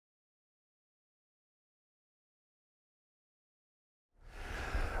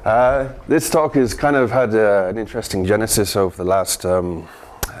This talk has kind of had an interesting genesis over the last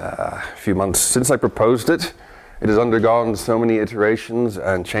few months. Since I proposed it, it has undergone so many iterations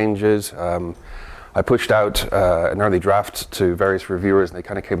and changes. I pushed out an early draft to various reviewers, and they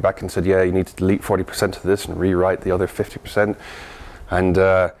kind of came back and said, yeah, you need to delete 40% of this and rewrite the other 50%. And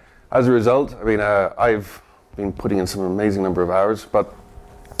as a result, I mean, I've been putting in some amazing number of hours, but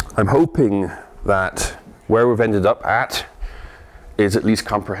I'm hoping that where we've ended up at is at least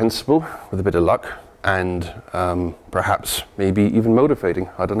comprehensible with a bit of luck, and perhaps maybe even motivating.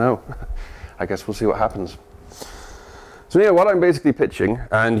 I don't know. I guess we'll see what happens. So yeah, what I'm basically pitching,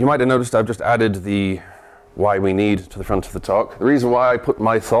 and you might have noticed I've just added the why we need to the front of the talk. The reason why I put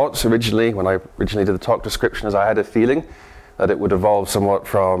my thoughts originally, when I originally did the talk description, is I had a feeling that it would evolve somewhat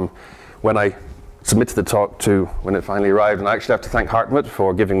from when I submitted the talk to when it finally arrived. And I actually have to thank Hartmut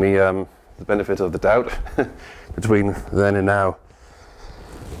for giving me the benefit of the doubt between then and now.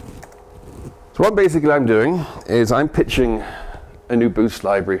 So what basically I'm doing is I'm pitching a new Boost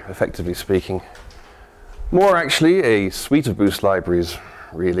library, effectively speaking. More actually a suite of Boost libraries,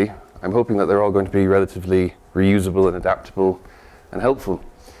 really. I'm hoping that they're all going to be relatively reusable and adaptable and helpful.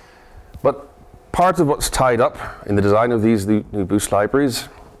 But part of what's tied up in the design of these new Boost libraries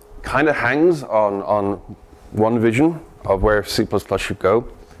kind of hangs on one vision of where C++ should go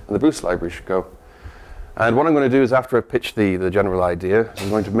and the Boost library should go. And what I'm going to do is, after I pitch the general idea, I'm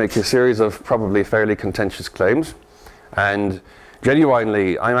going to make a series of probably fairly contentious claims. And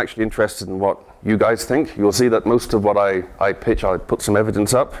genuinely, I'm actually interested in what you guys think. You'll see that most of what I pitch, I'll put some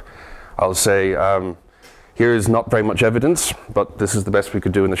evidence up. I'll say, here's not very much evidence, but this is the best we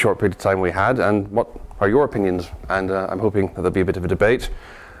could do in the short period of time we had, and what are your opinions? And I'm hoping that there'll be a bit of a debate.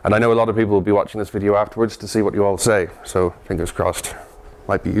 And I know a lot of people will be watching this video afterwards to see what you all say, so fingers crossed,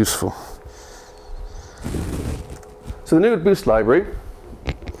 might be useful. So the new Boost library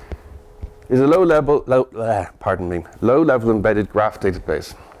is a low-level embedded graph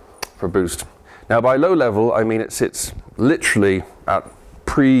database for Boost. Now, by low level, I mean it sits literally at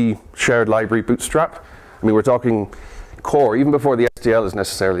pre-shared library bootstrap. I mean, we're talking core, even before the STL is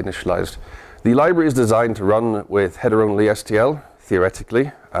necessarily initialized. The library is designed to run with header-only STL,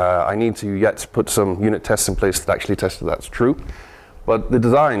 theoretically. I need to yet put some unit tests in place that actually test that that's true. But the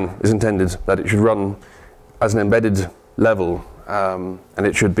design is intended that it should run as an embedded level, and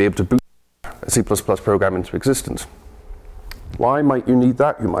it should be able to boot a C++ program into existence. Why might you need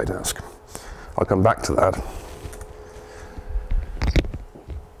that, you might ask? I'll come back to that.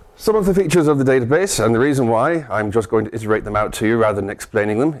 Some of the features of the database, and the reason why I'm just going to iterate them out to you rather than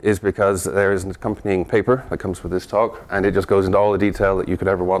explaining them, is because there is an accompanying paper that comes with this talk, and it just goes into all the detail that you could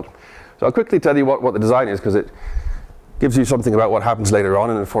ever want. So I'll quickly tell you what the design is, because it gives you something about what happens later on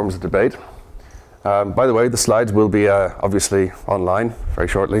and informs the debate. By the way, the slides will be obviously online very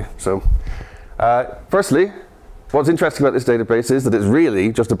shortly. So firstly, what's interesting about this database is that it's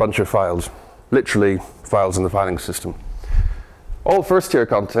really just a bunch of files. Literally files in the filing system. All first-tier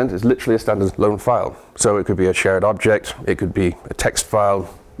content is literally a standalone file. So it could be a shared object, it could be a text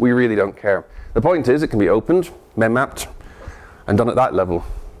file. We really don't care. The point is, it can be opened, mem-mapped, and done at that level.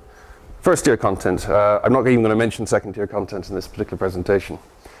 First-tier content. I'm not even going to mention second-tier content in this particular presentation.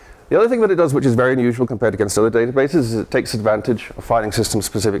 The other thing that it does, which is very unusual compared against other databases, is it takes advantage of filing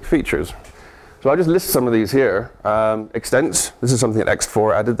system-specific features. So I'll just list some of these here. Extents, this is something that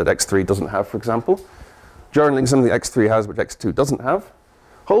X4 added that X3 doesn't have, for example. Journaling, something that X3 has, which X2 doesn't have.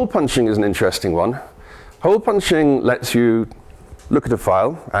 Hole punching is an interesting one. Hole punching lets you look at a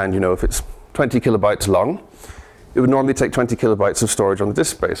file, and you know, if it's 20 kilobytes long, it would normally take 20 kilobytes of storage on the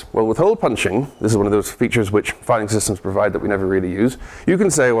disk space. Well, with hole punching, this is one of those features which filing systems provide that we never really use. You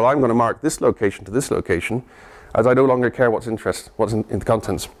can say, well, I'm going to mark this location to this location, as I no longer care what's in the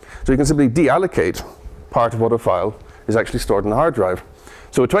contents. So you can simply deallocate part of what a file is actually stored in the hard drive.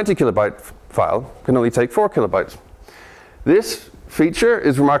 So a 20 kilobyte file can only take 4 kilobytes. This feature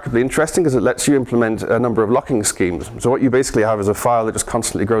is remarkably interesting because it lets you implement a number of locking schemes. So what you basically have is a file that just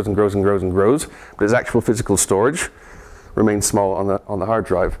constantly grows and grows and grows and grows, but its actual physical storage remains small on the hard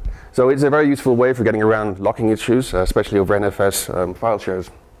drive. So it's a very useful way for getting around locking issues, especially over NFS file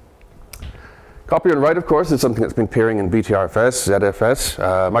shares. Copy and write, of course, is something that's been appearing in BTRFS, ZFS.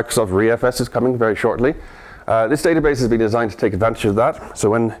 Microsoft ReFS is coming very shortly. This database has been designed to take advantage of that. So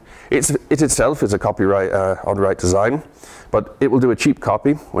when it itself is a copyright on write design, but it will do a cheap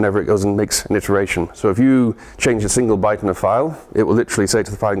copy whenever it goes and makes an iteration. So if you change a single byte in a file, it will literally say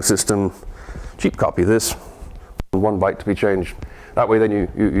to the filing system, cheap copy this, 1 byte to be changed. That way then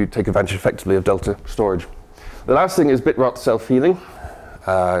you take advantage effectively of delta storage. The last thing is bit rot self-healing.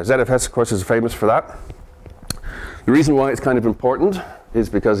 ZFS, of course, is famous for that. The reason why it's kind of important is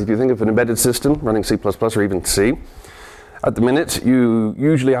because if you think of an embedded system running C++ or even C, at the minute you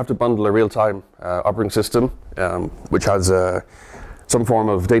usually have to bundle a real-time operating system which has some form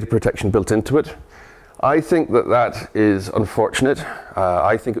of data protection built into it. I think that that is unfortunate.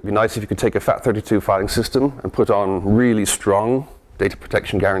 I think it would be nice if you could take a FAT32 filing system and put on really strong data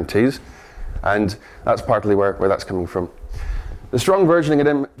protection guarantees, and that's partly where that's coming from. The strong versioning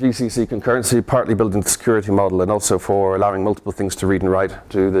and MVCC concurrency partly built into the security model and also for allowing multiple things to read and write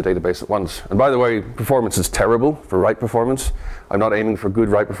to the database at once. And by the way, performance is terrible for write performance. I'm not aiming for good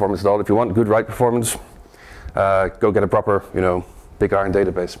write performance at all. If you want good write performance, go get a proper, big iron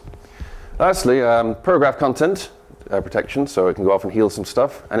database. Lastly, paragraph content protection, so it can go off and heal some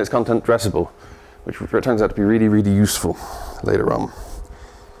stuff, and it's content addressable, which turns out to be really, really useful later on.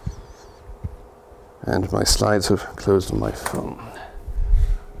 And my slides have closed on my phone.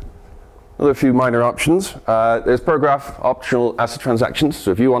 Another few minor options. There's paragraph optional ACID transactions. So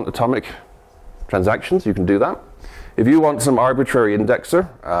if you want atomic transactions, you can do that. If you want some arbitrary indexer,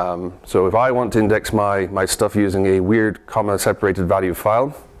 so if I want to index my stuff using a weird comma-separated value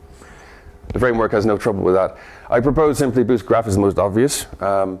file, the framework has no trouble with that. I propose simply bootstrap is the most obvious.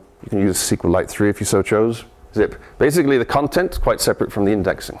 You can use SQLite 3 if you so chose. Zip. Basically, the content is quite separate from the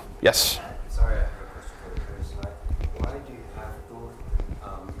indexing. Yes? Sorry, I have a question for the first slide. Why do you have both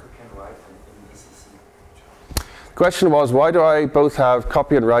copy and write and MVCC? The question was, why do I both have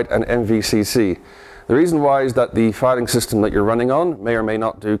copy and write and MVCC? The reason why is that the filing system that you're running on may or may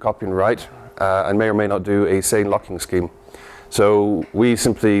not do copy and write, and may or may not do a sane locking scheme. So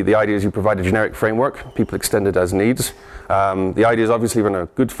the idea is you provide a generic framework, people extend it as needs. The idea is obviously run a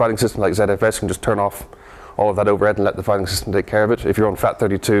good filing system like ZFS, you can just turn off all of that overhead and let the filing system take care of it. If you're on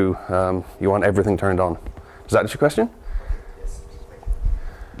FAT32, you want everything turned on. Does that answer your question? Yes.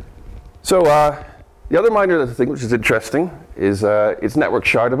 So the other minor thing which is interesting is it's network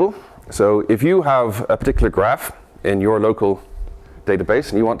shardable. So if you have a particular graph in your local database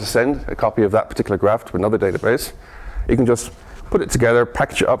and you want to send a copy of that particular graph to another database, you can just put it together,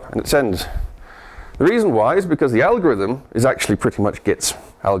 package it up, and it sends. The reason why is because the algorithm is actually pretty much Git's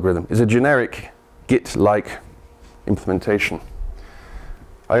algorithm. It's a generic Git-like implementation.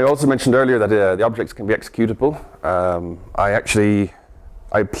 I also mentioned earlier that the objects can be executable.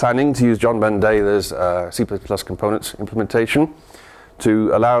 I'm planning to use John Bandela's C++ components implementation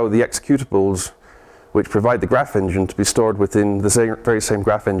to allow the executables which provide the graph engine to be stored within the very same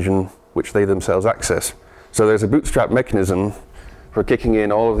graph engine which they themselves access. So there's a bootstrap mechanism for kicking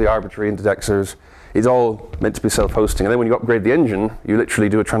in all of the arbitrary indexers. It's all meant to be self-hosting. And then when you upgrade the engine, you literally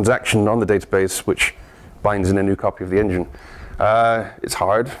do a transaction on the database which binds in a new copy of the engine. It's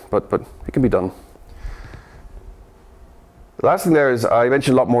hard, but it can be done. The last thing there is, I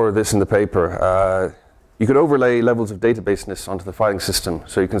mentioned a lot more of this in the paper. You could overlay levels of databaseness onto the filing system.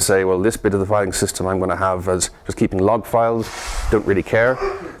 So you can say, well, this bit of the filing system I'm going to have as just keeping log files, don't really care.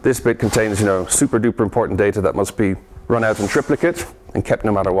 This bit contains, super duper important data that must be run out in triplicate and kept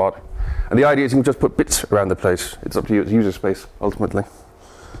no matter what. And the idea is you can just put bits around the place. It's up to you, it's user space, ultimately.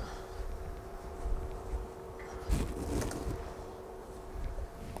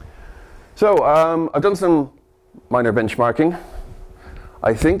 So I've done some minor benchmarking.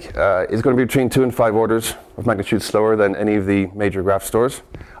 I think it's going to be between 2 and 5 orders of magnitude slower than any of the major graph stores.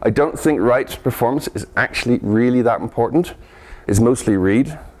 I don't think write performance is actually really that important. It's mostly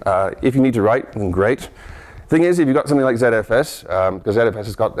read. If you need to write, then great. Thing is, if you've got something like ZFS, because ZFS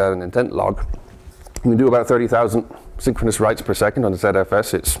has got an intent log, you can do about 30,000 synchronous writes per second on the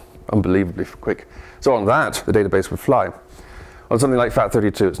ZFS. It's unbelievably quick. So on that, the database would fly. On something like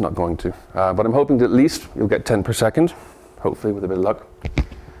FAT32, it's not going to. But I'm hoping that at least you'll get 10 per second, hopefully with a bit of luck.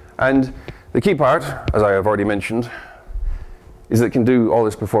 And the key part, as I have already mentioned, is that it can do all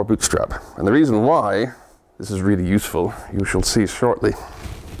this before Bootstrap. And the reason why this is really useful, you shall see shortly.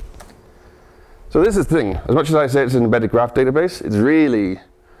 So this is the thing. As much as I say it's an embedded graph database, it's really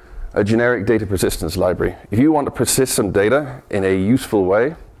a generic data persistence library. If you want to persist some data in a useful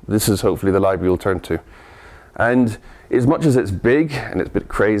way, this is hopefully the library you'll turn to. And as much as it's big and it's a bit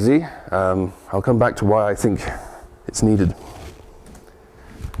crazy, I'll come back to why I think it's needed.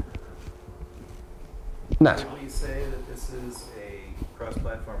 Nat. Will you say that this is a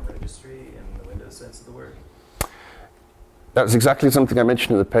cross-platform registry in the Windows sense of the word? That's exactly something I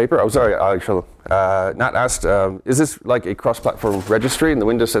mentioned in the paper. Oh, sorry, I shall. Nat asked, is this like a cross-platform registry in the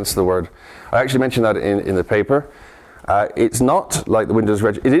Windows sense of the word? I actually mentioned that in the paper. It's not like the Windows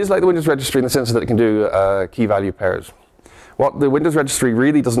registry. It is like the Windows registry in the sense that it can do key value pairs. What the Windows registry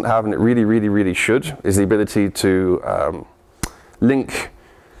really doesn't have, and it really should, is the ability to link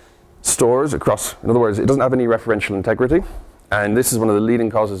stores across. In other words, it doesn't have any referential integrity. And this is one of the leading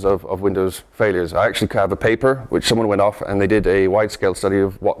causes of Windows failures. I actually have a paper which someone went off and they did a wide-scale study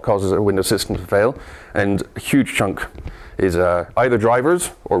of what causes a Windows system to fail. And a huge chunk is either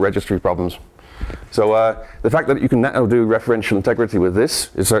drivers or registry problems. So the fact that you can now do referential integrity with this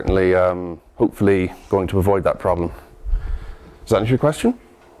is certainly, hopefully, going to avoid that problem. Does that answer your question?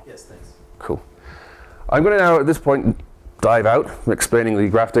 Yes, thanks. Cool. I'm going to now, at this point, dive out from explaining the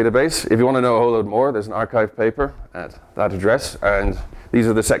graph database. If you want to know a whole lot more, there's an archive paper at that address, and these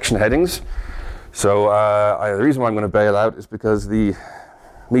are the section headings. So the reason why I'm going to bail out is because the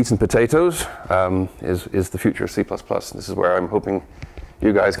meat and potatoes is the future of C++. This is where I'm hoping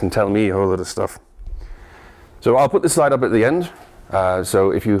you guys can tell me a whole lot of stuff. So I'll put this slide up at the end.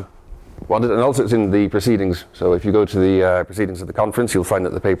 So if you want it, and also it's in the proceedings. So if you go to the proceedings of the conference, you'll find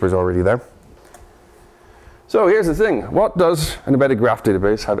that the paper is already there. So here's the thing. What does an embedded graph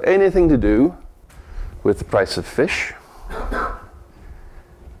database have anything to do with the price of fish,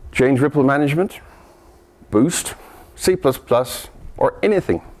 change ripple management, Boost, C++, or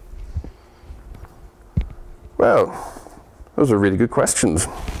anything? Well, those are really good questions.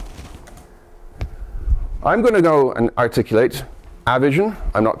 I'm going to go and articulate a vision.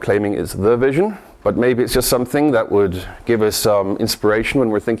 I'm not claiming it's the vision, but maybe it's just something that would give us some inspiration when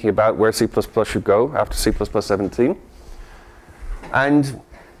we're thinking about where C++ should go after C++ 17. And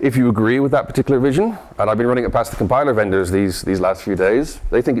if you agree with that particular vision, and I've been running it past the compiler vendors these last few days,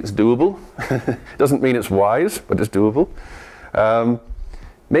 they think it's doable. Doesn't mean it's wise, but it's doable.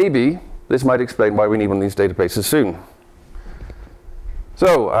 Maybe this might explain why we need one of these databases soon.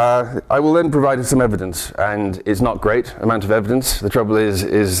 So I will then provide some evidence, and it's not great amount of evidence. The trouble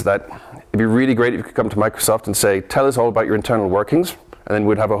is that it'd be really great if you could come to Microsoft and say, tell us all about your internal workings, and then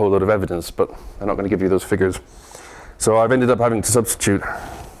we'd have a whole lot of evidence, but they're not going to give you those figures. So I've ended up having to substitute.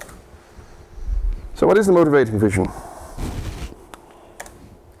 So what is the motivating vision?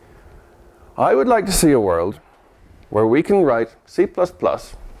 I would like to see a world where we can write C++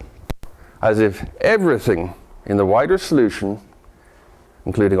 as if everything in the wider solution,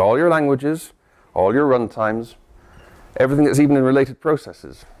 including all your languages, all your runtimes, everything that's even in related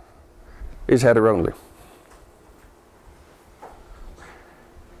processes, is header only.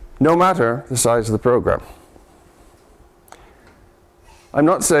 No matter the size of the program. I'm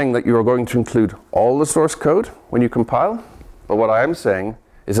not saying that you are going to include all the source code when you compile, but what I am saying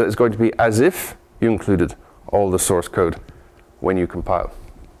is that it's going to be as if you included all the source code when you compile.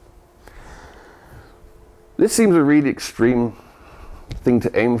 This seems a really extreme thing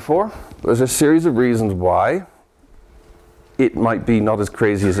to aim for. There's a series of reasons why it might be not as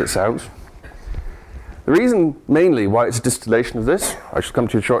crazy as it sounds. The reason mainly why it's a distillation of this, I shall come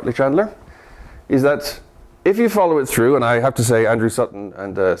to you shortly, Chandler, is that if you follow it through, and I have to say Andrew Sutton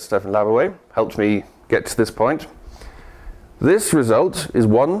and Stefan Lavaway helped me get to this point, this result is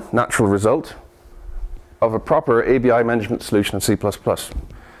one natural result of a proper ABI management solution in C++.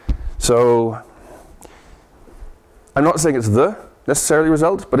 So I'm not saying it's the necessarily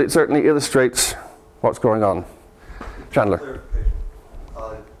result, but it certainly illustrates what's going on. Chandler. Clarification.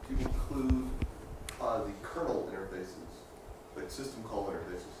 Do you include the kernel interfaces, like system call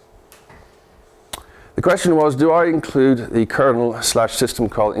interfaces? The question was, do I include the kernel/system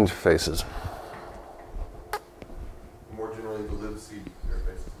call interfaces? More generally, the libc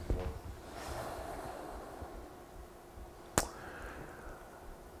interfaces as well.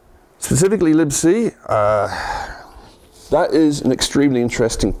 Specifically libc, that is an extremely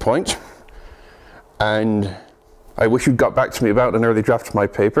interesting point, and I wish you'd got back to me about an early draft of my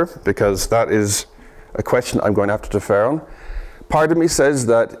paper, because that is a question I'm going to have to defer on. Part of me says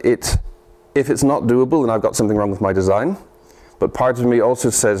that if it's not doable, then I've got something wrong with my design, but part of me also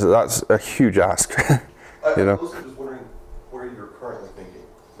says that that's a huge ask. You know? I'm also just wondering where you're currently thinking,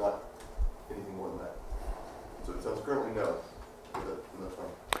 not anything more than that. So it sounds currently no, and that's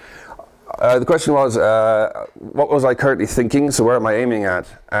fine. The question was, what was I currently thinking, so where am I aiming at?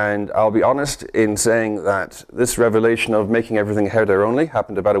 And I'll be honest in saying that this revelation of making everything header only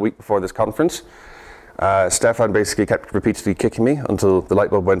happened about a week before this conference. Stefan basically kept repeatedly kicking me until the light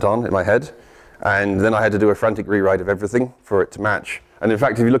bulb went on in my head. And then I had to do a frantic rewrite of everything for it to match. And in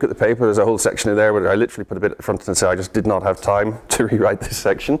fact, if you look at the paper, there's a whole section in there where I literally put a bit at the front and say I just did not have time to rewrite this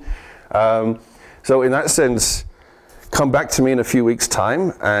section. So in that sense, come back to me in a few weeks'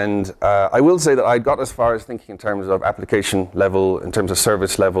 time, and I will say that I got as far as thinking in terms of application level, in terms of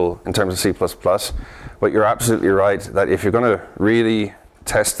service level, in terms of C++, but you're absolutely right that if you're going to really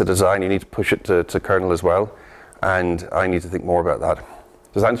test the design, you need to push it to kernel as well, and I need to think more about that.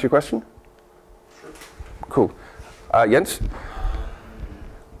 Does that answer your question? Sure. Cool. Jens?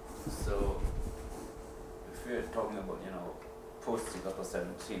 So, if we're talking about, post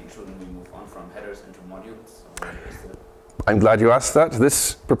C++17, shouldn't we move on from headers into modules? Or is it I'm glad you asked that.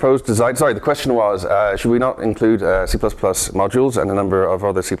 This proposed design, sorry, the question was, should we not include C++ modules and a number of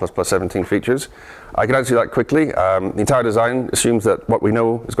other C++17 features? I can answer that quickly. The entire design assumes that what we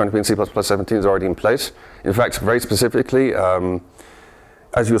know is going to be in C++17 is already in place. In fact, very specifically,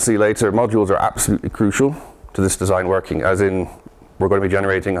 as you'll see later, modules are absolutely crucial to this design working, as in we're going to be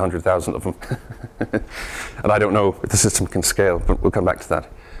generating 100,000 of them. And I don't know if the system can scale, but we'll come back to that.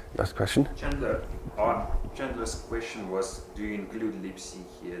 You asked a question? Chandler's question was, do you include libc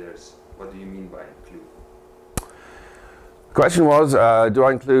headers? What do you mean by include? The question was, do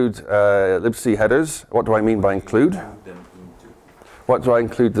I include libc headers? What do I mean by include? Include them into. What do I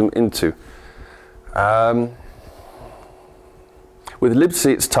include them into? With libc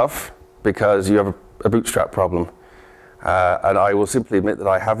it's tough because you have a bootstrap problem. And I will simply admit that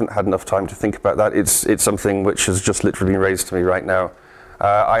I haven't had enough time to think about that. It's something which has just literally been raised to me right now.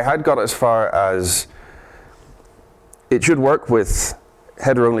 I had got as far as it should work with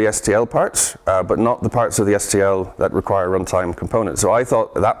header-only STL parts, but not the parts of the STL that require runtime components. So I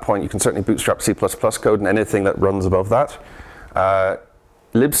thought at that point you can certainly bootstrap C++ code and anything that runs above that.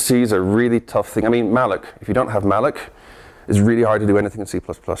 Libc is a really tough thing. I mean, malloc, if you don't have malloc, it's really hard to do anything in C++,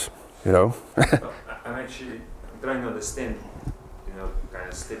 you know? Well, I'm actually trying to understand, kind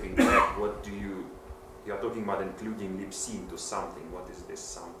of stepping back, what do you're talking about including libc into something. What is this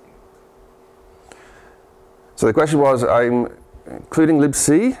something? So the question was, I'm including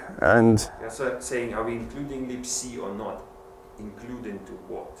libc and... Yeah, so saying, are we including libc or not? Include into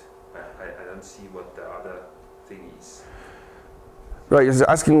what? I don't see what the other thing is. Right, you're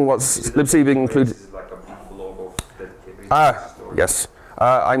asking what's libc being included... This is like a big blob of dedicated story. Yes.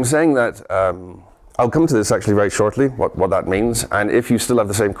 I'm saying that, I'll come to this actually very shortly, what that means, and if you still have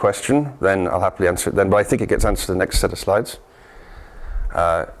the same question, then I'll happily answer it then, but I think it gets answered in the next set of slides.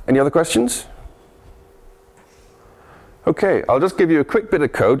 Any other questions? Okay, I'll just give you a quick bit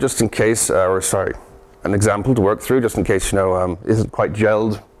of code just in case, an example to work through just in case isn't quite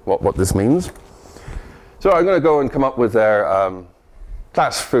gelled what this means. So I'm going to go and come up with their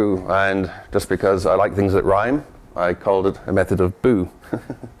class foo, and just because I like things that rhyme, I called it a method of boo.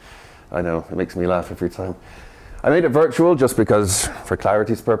 I know, it makes me laugh every time. I made it virtual just because, for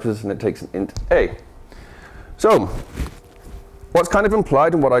clarity's purposes, and it takes an int a. So, what's kind of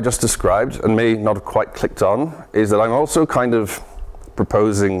implied in what I just described, and may not have quite clicked on, is that I'm also kind of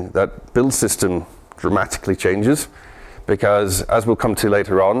proposing that build system dramatically changes, because as we'll come to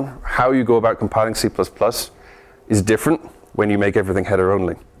later on, how you go about compiling C++ is different when you make everything header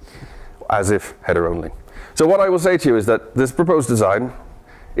only, as if header only. So what I will say to you is that this proposed design,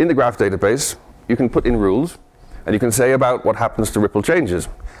 in the graph database, you can put in rules, and you can say about what happens to ripple changes.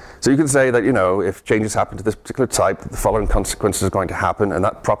 So you can say that, if changes happen to this particular type, the following consequences are going to happen, and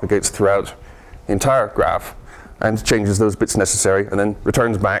that propagates throughout the entire graph, and changes those bits necessary, and then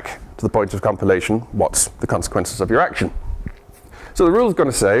returns back to the point of compilation, what's the consequences of your action. So the rule is going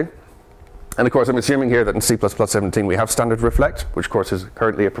to say, and of course I'm assuming here that in C++17 we have standard reflect, which of course is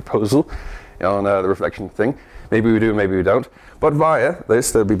currently a proposal on the reflection thing. Maybe we do, maybe we don't. But via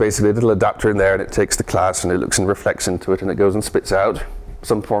this, there'll be basically a little adapter in there, and it takes the class, and it looks and reflects into it, and it goes and spits out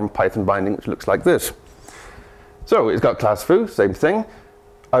some form of Python binding which looks like this. So it's got class foo, same thing.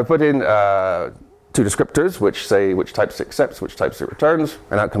 I've put in two descriptors which say which types it accepts, which types it returns,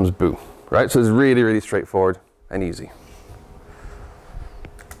 and out comes boo. Right? So it's really, really straightforward and easy.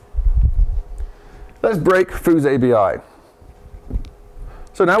 Let's break foo's ABI.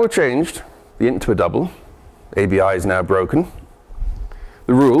 So now we've changed the int to a double. ABI is now broken.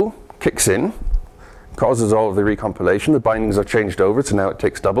 The rule kicks in, causes all of the recompilation. The bindings are changed over, so now it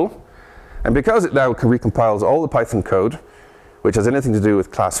takes double. And because it now recompiles all the Python code, which has anything to do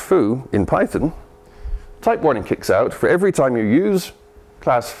with class foo in Python, type warning kicks out for every time you use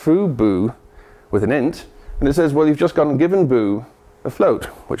class foo boo with an int, and it says, well, you've just gone and given boo a float,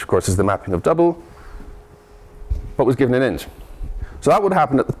 which of course is the mapping of double, but was given an int. So that would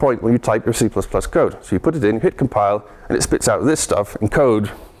happen at the point when you type your C++ code. So you put it in, you hit compile, and it spits out this stuff in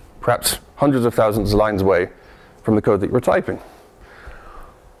code, perhaps hundreds of thousands of lines away from the code that you were typing.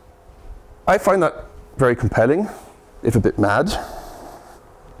 I find that very compelling, if a bit mad.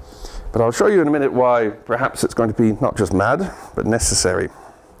 But I'll show you in a minute why perhaps it's going to be not just mad, but necessary.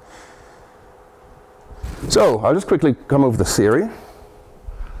 So I'll just quickly come over the theory.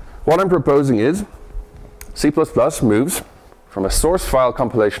 What I'm proposing is C++ moves from a source file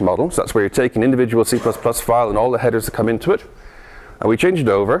compilation model, so that's where you're taking individual C++ file and all the headers that come into it, and we change it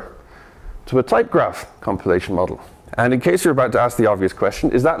over to a type graph compilation model. And in case you're about to ask the obvious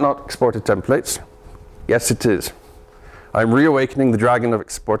question, is that not exported templates? Yes, it is. I'm reawakening the dragon of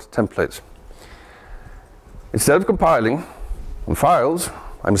export templates. Instead of compiling on files,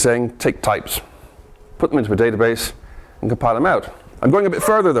 I'm saying take types, put them into a database, and compile them out. I'm going a bit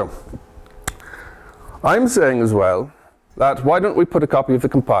further though. I'm saying as well that why don't we put a copy of the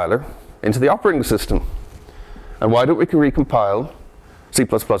compiler into the operating system? And why don't we recompile C++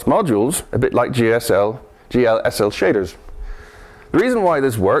 modules a bit like GLSL shaders? The reason why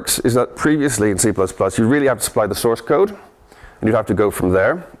this works is that previously in C++ you really have to supply the source code and you'd have to go from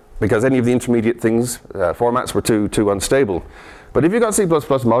there because any of the intermediate things, formats were too unstable. But if you've got C++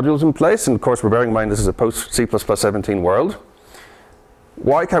 modules in place, and of course we're bearing in mind this is a post C++ 17 world,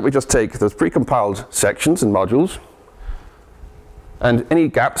 why can't we just take those pre-compiled sections and modules and any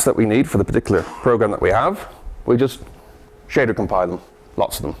gaps that we need for the particular program that we have, we just shader compile them,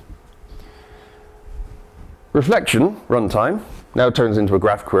 lots of them. Reflection, runtime, now turns into a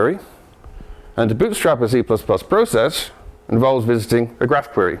graph query. And to bootstrap a C++ process involves visiting a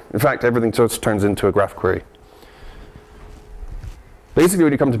graph query. In fact, everything just turns into a graph query. Basically,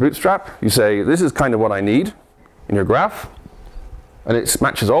 when you come to Bootstrap, you say, this is kind of what I need in your graph. And it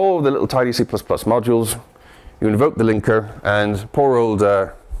matches all of the little tiny C++ modules. You invoke the linker, and poor old,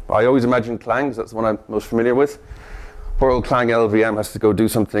 I always imagine Clang, because that's the one I'm most familiar with. Poor old Clang LVM has to go do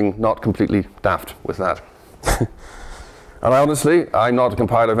something not completely daft with that. And honestly, I'm not a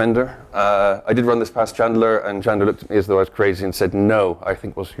compiler vendor. I did run this past Chandler, and Chandler looked at me as though I was crazy and said, no, I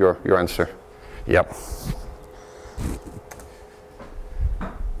think was your answer. Yep.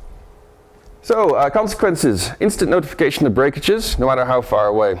 So, consequences. Instant notification of breakages, no matter how far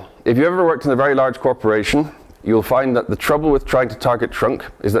away. If you ever worked in a very large corporation, you'll find that the trouble with trying to target trunk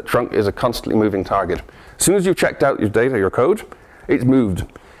is that trunk is a constantly moving target. As soon as you've checked out your data, your code, it's moved.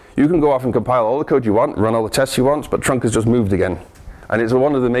 You can go off and compile all the code you want, run all the tests you want, but trunk has just moved again. And it's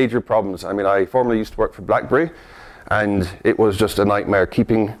one of the major problems. I mean, I formerly used to work for BlackBerry, and it was just a nightmare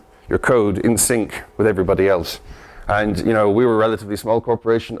keeping your code in sync with everybody else. And you know, we were a relatively small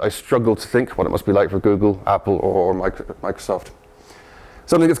corporation. I struggled to think what it must be like for Google, Apple, or Microsoft.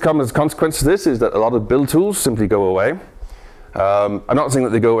 Something that's come as a consequence of this is that a lot of build tools simply go away. I'm not saying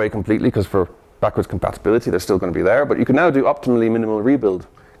that they go away completely, because for backwards compatibility, they're still going to be there. But you can now do optimally minimal rebuild.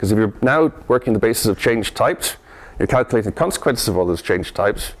 Because if you're now working on the basis of changed types, you're calculating the consequences of all those changed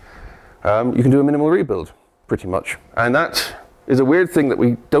types, you can do a minimal rebuild, pretty much. And that is a weird thing that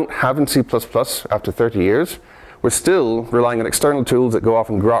we don't have in C++ after 30 years. We're still relying on external tools that go off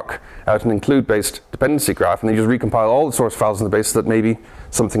and grok out an include-based dependency graph, and they just recompile all the source files on the basis that maybe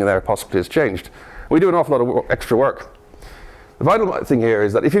something in there possibly has changed. We do an awful lot of extra work. The vital thing here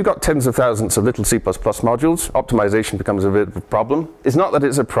is that if you've got tens of thousands of little C++ modules, optimization becomes a bit of a problem. It's not that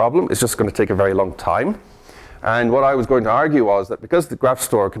it's a problem, it's just going to take a very long time. And what I was going to argue was that because the graph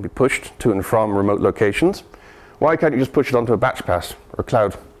store can be pushed to and from remote locations, why can't you just push it onto a batch pass or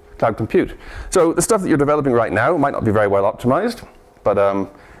cloud compute? So the stuff that you're developing right now might not be very well optimized, but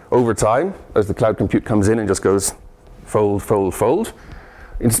over time, as the cloud compute comes in and just goes fold, fold, fold,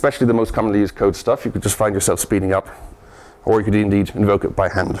 especially the most commonly used code stuff, you could just find yourself speeding up, or you could indeed invoke it by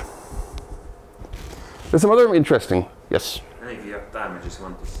hand. There's some other interesting, yes? I think if you have time, I just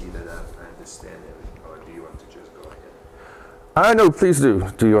want to see that I understand everything, or do you want to just go ahead? No, please do.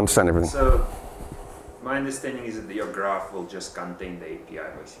 Do you understand everything? So, my understanding is that your graph will just contain the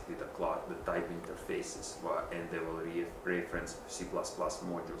API, basically the type interfaces, and they will reference C++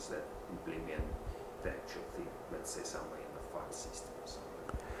 modules that implement the actual thing, let's say somewhere in the file system or something.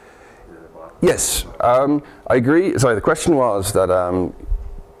 Yes, I agree. Sorry, the question was that,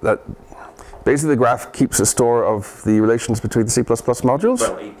 that basically the graph keeps a store of the relations between the C++ modules?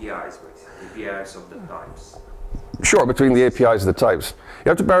 Well, APIs, basically. APIs of the types. Sure, between the APIs of the types. You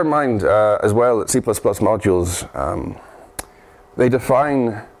have to bear in mind as well that C++ modules, they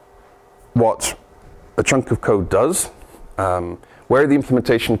define what a chunk of code does. Where the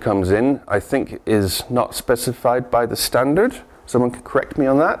implementation comes in, I think, is not specified by the standard. Someone can correct me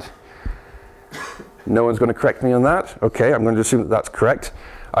on that. No one's going to correct me on that. Okay, I'm going to assume that that's correct.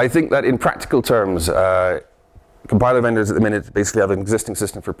 I think that in practical terms, compiler vendors at the minute basically have an existing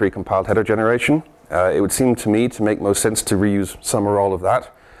system for pre-compiled header generation. It would seem to me to make most sense to reuse some or all of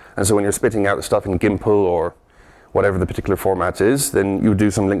that. And so when you're spitting out the stuff in Gimple or whatever the particular format is, then you do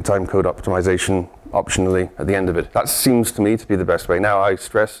some link time code optimization optionally at the end of it. That seems to me to be the best way. Now, I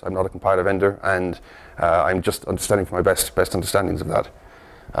stress I'm not a compiler vendor, and I'm just understanding from my best understandings of that.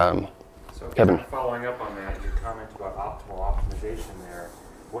 So Kevin. Following up on that, your comment about optimal optimization there,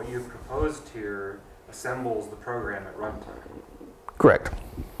 what you've proposed here assembles the program at runtime. Correct.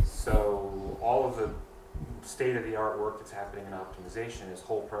 So all of the state-of-the-art work that's happening in optimization is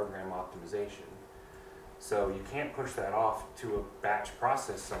whole program optimization. So you can't push that off to a batch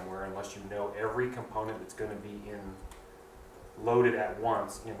process somewhere unless you know every component that's going to be loaded at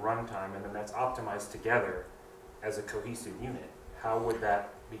once in runtime, and then that's optimized together as a cohesive unit. How would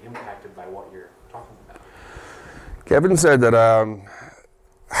that be impacted by what you're talking about? Kevin said that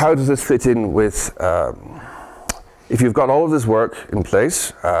how does this fit in with if you've got all of this work in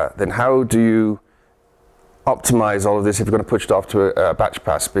place, then how do you optimize all of this if you're going to push it off to a batch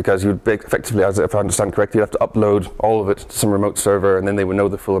pass? Because you'd effectively, as if I understand correctly, you'd have to upload all of it to some remote server, and then they would know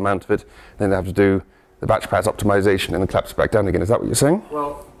the full amount of it. Then they have to do the batch pass optimization and then collapse it back down again. Is that what you're saying?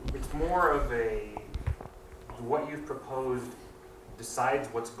 Well, it's more of what you've proposed decides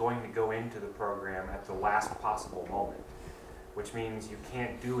what's going to go into the program at the last possible moment, which means you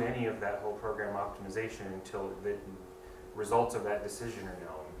can't do any of that whole program optimization until the results of that decision are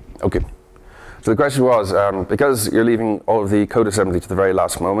known. Okay. So the question was, because you're leaving all of the code assembly to the very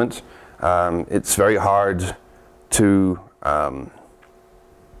last moment, it's very hard to to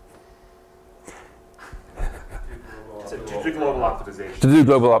do global optimization. To do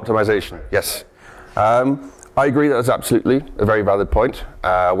global optimization, yes. I agree that is absolutely a very valid point.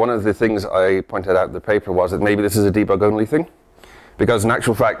 One of the things I pointed out in the paper was that maybe this is a debug-only thing, because in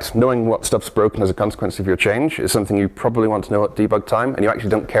actual fact, knowing what stuff's broken as a consequence of your change is something you probably want to know at debug time, and you actually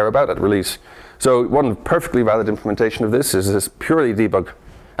don't care about at release. So one perfectly valid implementation of this is this purely debug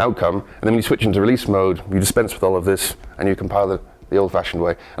outcome, and then when you switch into release mode, you dispense with all of this, and you compile it the old-fashioned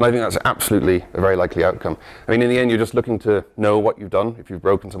way. And I think that's absolutely a very likely outcome. I mean, in the end, you're just looking to know what you've done if you've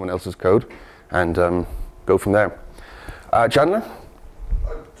broken someone else's code, and go from there. Chandler?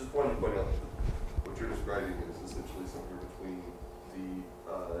 I just wanted to point out that what you're describing is essentially something between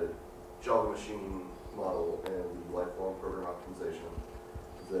the Java machine model and the lifelong program optimization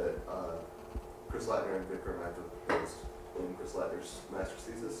that Chris Latner and Vikram have proposed in Chris Latner's master's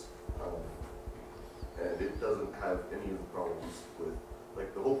thesis. And it doesn't have any of the problems with,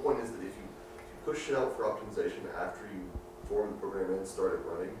 like, the whole point is that if you push it out for optimization after you form the program and start it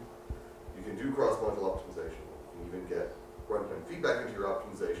running, you can do cross-module optimization. You can even get runtime feedback into your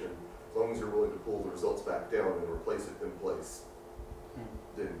optimization. As long as you're willing to pull the results back down and replace it in place,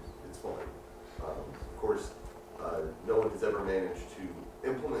 then it's fine. Of course, no one has ever managed to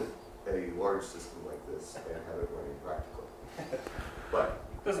implement a large system like this and have it running practically. But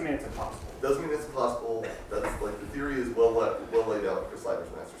Doesn't mean it's impossible. doesn't mean it's impossible. That's like the theory is well laid out for Slider's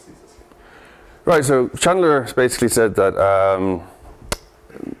master's thesis. Right, so Chandler basically said that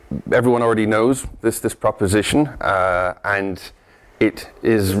everyone already knows this proposition, and it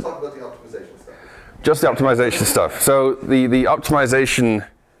is Let's talk about the optimization stuff. just the optimization stuff. So the optimization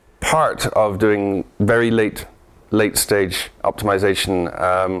part of doing very late stage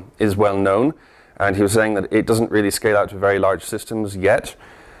optimization is well known, and he was saying that it doesn't really scale out to very large systems yet,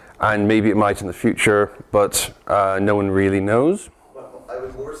 and maybe it might in the future, but no one really knows. Well, I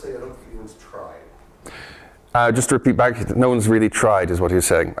would more say I don't think anyone's tried. Just to repeat back, no one's really tried is what he was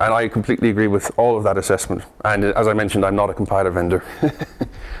saying, and I completely agree with all of that assessment. And as I mentioned, I'm not a compiler vendor.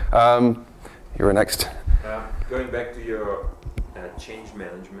 You're next. Going back to your change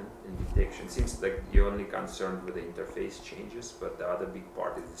management and detection, seems like you're only concerned with the interface changes, but the other big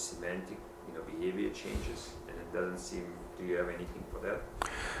part is the semantic, behavior changes, and it doesn't seem. Do you have anything for that?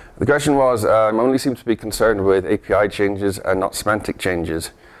 The question was, I only seem to be concerned with API changes and not semantic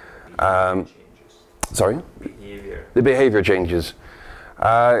changes. Changes. Sorry? Behavior. The behavior changes.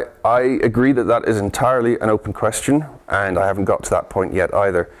 I agree that that is entirely an open question, and I haven't got to that point yet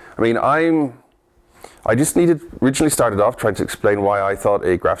either. I mean, I just originally started off trying to explain why I thought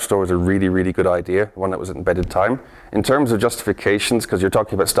a graph store was a really, really good idea, one that was embedded time. In terms of justifications, because you're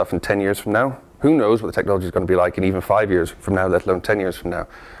talking about stuff in 10 years from now, who knows what the technology is going to be like in even 5 years from now, let alone 10 years from now.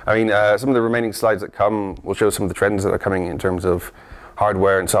 I mean, some of the remaining slides that come will show some of the trends that are coming in terms of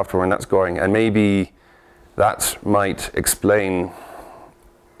hardware and software, and that's going, and maybe that might explain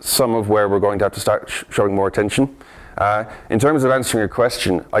some of where we're going to have to start showing more attention. In terms of answering your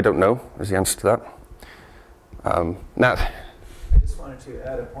question, I don't know is the answer to that. Nat? I just wanted to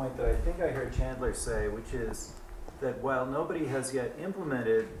add a point that I think I heard Chandler say, which is that while nobody has yet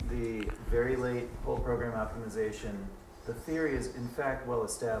implemented the very late whole program optimization, the theory is in fact well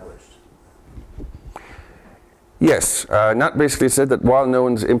established. Yes, Nat basically said that while no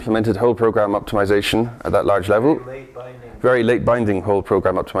one's implemented whole program optimization at that large level, very late binding whole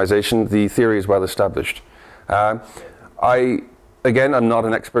program optimization, the theory is well established. Again, I'm not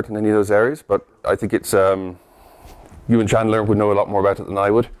an expert in any of those areas, but I think it's, you and Chandler would know a lot more about it than I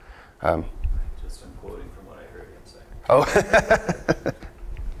would. Just I'm quoting from what I heard him say. Oh,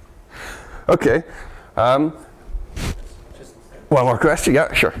 okay. One more question?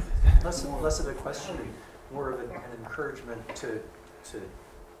 Yeah, sure. Less of a question. more of an encouragement to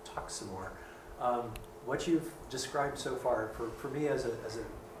talk some more. What you've described so far, for me as a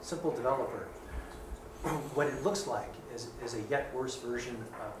simple developer, what it looks like is a yet worse version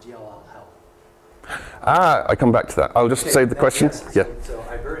of DLL hell. I come back to that. I'll just say the question. Yes, Yeah. So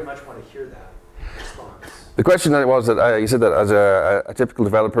I very much want to hear that response. The question that was that you said that as a typical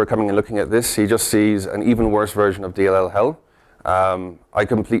developer coming and looking at this, he just sees an even worse version of DLL hell. I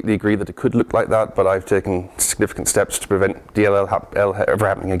completely agree that it could look like that, but I've taken significant steps to prevent DLL hell ever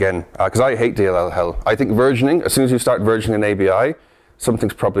happening again. Because I hate DLL hell. I think versioning, as soon as you start versioning an ABI,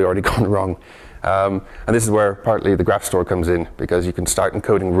 something's probably already gone wrong. And this is where partly the graph store comes in, because you can start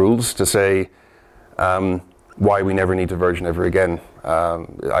encoding rules to say why we never need to version ever again.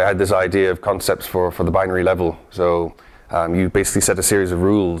 I had this idea of concepts for the binary level. So you basically set a series of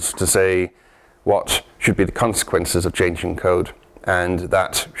rules to say what should be the consequences of changing code. And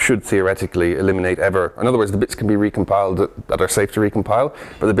that should theoretically eliminate ever. In other words, the bits can be recompiled that are safe to recompile,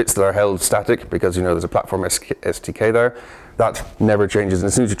 but the bits that are held static, because there's a platform SDK there, that never changes. And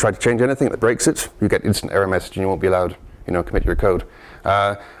as soon as you try to change anything that breaks it, you get instant error message and you won't be allowed commit your code.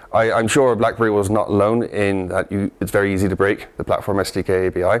 I'm sure BlackBerry was not alone in that it's very easy to break the platform SDK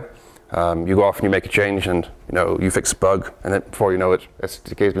API. You go off and you make a change and you fix a bug, and then before you know it,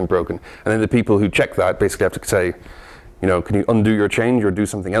 SDK has been broken. And then the people who check that basically have to say, can you undo your change or do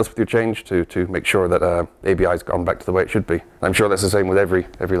something else with your change to make sure that ABI has gone back to the way it should be. And I'm sure that's the same with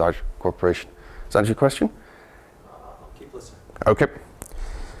every large corporation. Does that answer your question? I'll keep listening. Okay.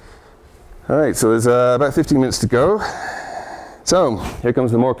 All right, so there's about 15 minutes to go. So here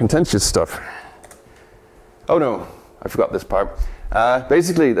comes the more contentious stuff. Oh no, I forgot this part.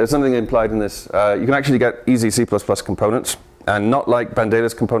 Basically, there's something implied in this. You can actually get easy C++ components, and not like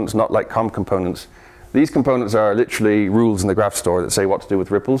Banderas components, not like COM components. These components are literally rules in the graph store that say what to do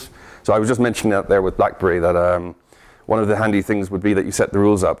with ripples. So I was just mentioning out there with BlackBerry that one of the handy things would be that you set the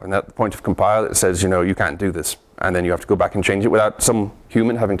rules up, and at the point of compile it says, you can't do this. And then you have to go back and change it without some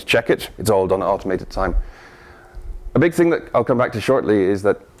human having to check it. It's all done at automated time. A big thing that I'll come back to shortly is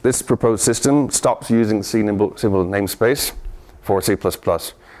that this proposed system stops using the C symbol namespace for C++.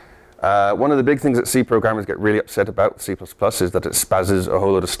 One of the big things that C programmers get really upset about with C++ is that it spazzes a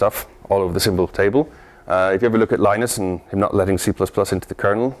whole load of stuff all over the symbol table. If you ever look at Linus and him not letting C++ into the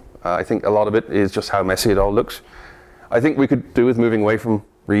kernel, I think a lot of it is just how messy it all looks. I think we could do with moving away from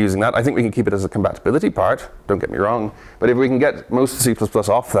reusing that. I think we can keep it as a compatibility part, don't get me wrong, but if we can get most of C++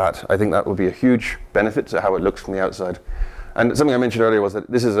 off that, I think that would be a huge benefit to how it looks from the outside. And something I mentioned earlier was that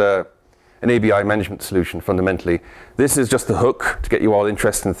this is an ABI management solution, fundamentally. This is just the hook to get you all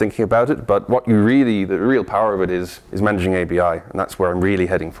interested in thinking about it, but what the real power of it is managing ABI, and that's where I'm really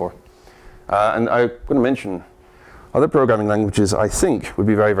heading for. And I'm going to mention other programming languages I think would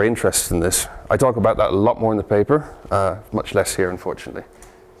be very, very interested in this. I talk about that a lot more in the paper, much less here, unfortunately.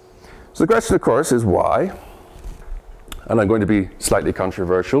 So the question, of course, is why? And I'm going to be slightly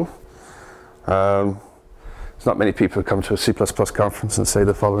controversial. There's not many people who come to a C++ conference and say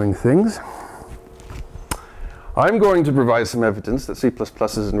the following things. I'm going to provide some evidence that C++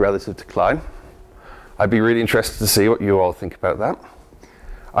 is in relative decline. I'd be really interested to see what you all think about that.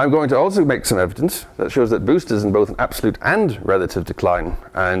 I'm going to also make some evidence that shows that Boost is in both an absolute and relative decline,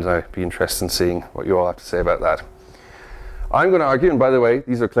 and I'd be interested in seeing what you all have to say about that. I'm going to argue, and by the way,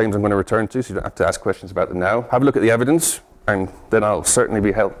 these are claims I'm going to return to, so you don't have to ask questions about them now. Have a look at the evidence, and then I'll certainly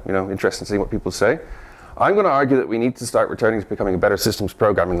be interested in seeing what people say. I'm going to argue that we need to start returning to becoming a better systems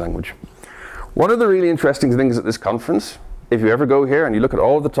programming language. One of the really interesting things at this conference, if you ever go here and you look at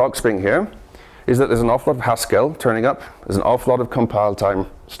all of the talks being here, is that there's an awful lot of Haskell turning up. There's an awful lot of compile time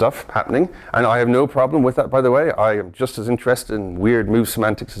stuff happening, and I have no problem with that, by the way. I am just as interested in weird move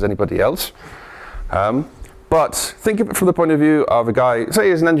semantics as anybody else. But think of it from the point of view of a guy, say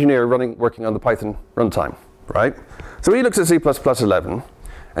he's an engineer working on the Python runtime, right? So he looks at C++11,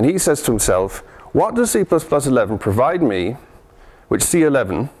 and he says to himself, what does C++11 provide me which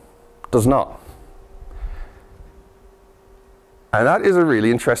C11 does not? And that is a really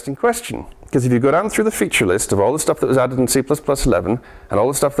interesting question. Because if you go down through the feature list of all the stuff that was added in C++11 and all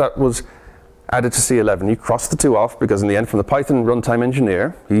the stuff that was added to C11, you cross the two off, because in the end, from the Python runtime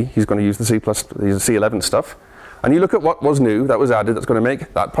engineer, he's going to use the C11 stuff. And you look at what was new, that was added, that's going to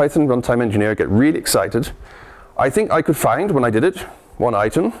make that Python runtime engineer get really excited. I think I could find, when I did it, one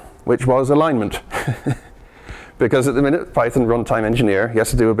item, which was alignment. Because at the minute, Python runtime engineer, he has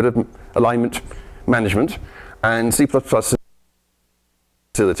to do a bit of alignment management, and C++ facility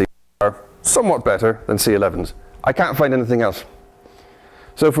are somewhat better than C11's. I can't find anything else.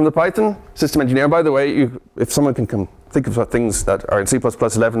 So from the Python system engineer, by the way, if someone can think of things that are in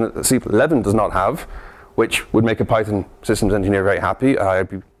C++11 that C11 does not have, which would make a Python systems engineer very happy.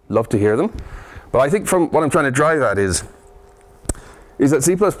 Love to hear them. But I think from what I'm trying to drive at is that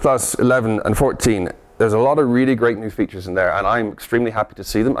C++ 11 and 14, there's a lot of really great new features in there, and I'm extremely happy to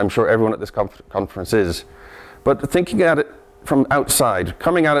see them. I'm sure everyone at this conference is. But thinking at it from outside,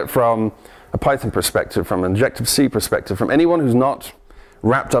 coming at it from a Python perspective, from an Objective-C perspective, from anyone who's not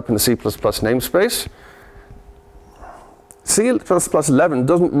wrapped up in the C++ namespace, C++ 11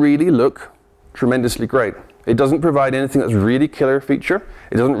 doesn't really look tremendously great. It doesn't provide anything that's really killer feature.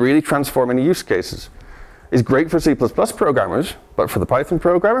 It doesn't really transform any use cases. It's great for C++ programmers, but for the Python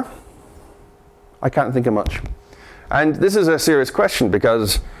programmer, I can't think of much. And this is a serious question,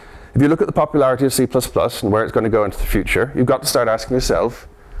 because if you look at the popularity of C++ and where it's going to go into the future, you've got to start asking yourself,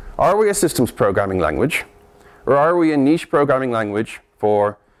 are we a systems programming language, or are we a niche programming language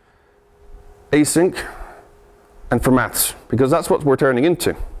for async and for maths? Because that's what we're turning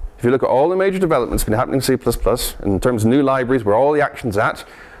into. If you look at all the major developments been happening in C++, in terms of new libraries, where all the action's at,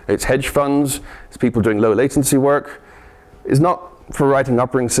 it's hedge funds, it's people doing low latency work, it's not for writing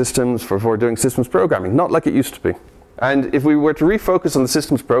operating systems, for doing systems programming, not like it used to be. And if we were to refocus on the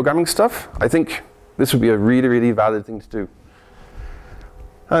systems programming stuff, I think this would be a really, really valid thing to do.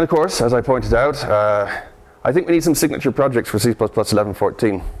 And of course, as I pointed out, I think we need some signature projects for C++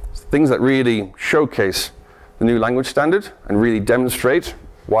 11.14. Things that really showcase the new language standard and really demonstrate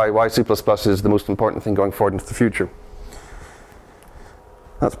why C++ is the most important thing going forward into the future.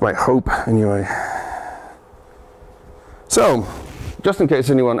 That's my hope, anyway. So, just in case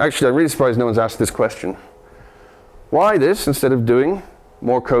anyone, actually I'm really surprised no one's asked this question. Why this instead of doing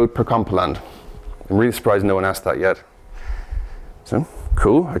more code per compiland? I'm really surprised no one asked that yet. So,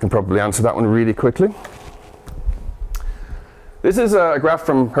 cool, I can probably answer that one really quickly. This is a graph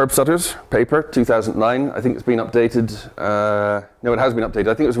from Herb Sutter's paper, 2009. I think it's been updated. No, it has been updated.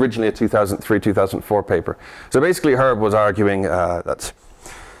 I think it was originally a 2003, 2004 paper. So basically Herb was arguing that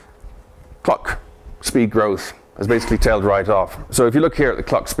clock speed growth has basically tailed right off. So if you look here at the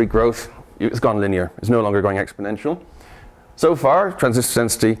clock speed growth, it's gone linear. It's no longer going exponential. So far, transistor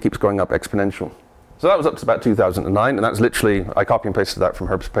density keeps going up exponential. So that was up to about 2009, and that's literally, I copy and pasted that from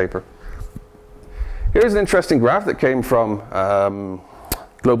Herb's paper. Here's an interesting graph that came from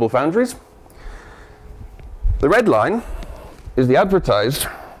Global Foundries. The red line is the advertised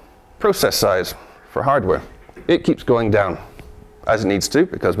process size for hardware. It keeps going down, as it needs to,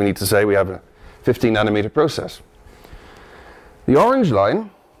 because we need to say we have a 15 nanometer process. The orange line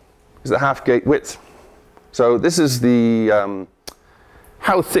is the half gate width. So this is the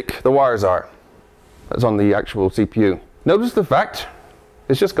how thick the wires are. That's on the actual CPU. Notice the fact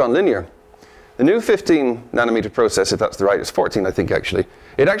it's just gone linear. The new 15 nanometer process, if that's the right, it's 14 I think actually.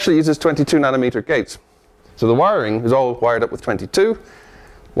 It actually uses 22 nanometer gates. So the wiring is all wired up with 22,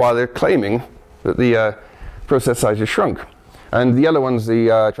 while they're claiming that the process size is shrunk. And the yellow one's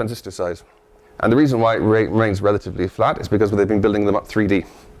the transistor size. And the reason why it remains relatively flat is because they've been building them up 3D.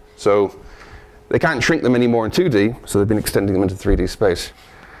 So they can't shrink them anymore in 2D, so they've been extending them into 3D space.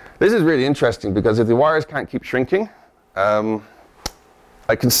 This is really interesting because if the wires can't keep shrinking,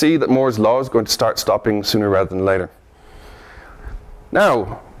 I can see that Moore's law is going to start stopping sooner rather than later.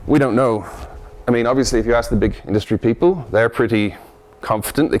 Now, we don't know. I mean, obviously, if you ask the big industry people, they're pretty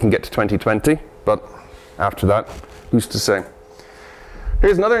confident they can get to 2020, but after that, who's to say?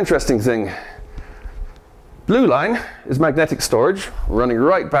 Here's another interesting thing. Blue line is magnetic storage, running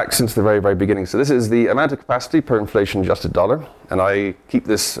right back since the very, very beginning. So this is the amount of capacity per inflation-adjusted dollar. And I keep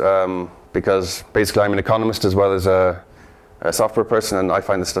this because basically I'm an economist as well as a software person, and I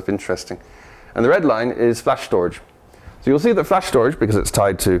find this stuff interesting. And the red line is flash storage. So you'll see that flash storage, because it's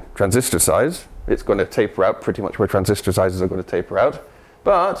tied to transistor size, it's going to taper out pretty much where transistor sizes are going to taper out.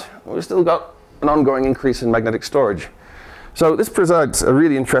 But we've still got an ongoing increase in magnetic storage. So this presents a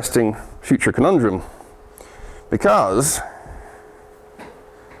really interesting future conundrum. Because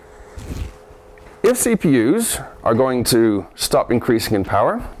if CPUs are going to stop increasing in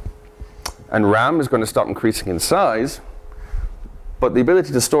power, and RAM is going to stop increasing in size, but the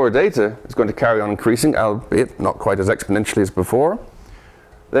ability to store data is going to carry on increasing, albeit not quite as exponentially as before,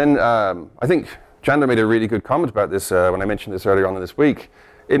 then I think Chandler made a really good comment about this when I mentioned this earlier on in this week.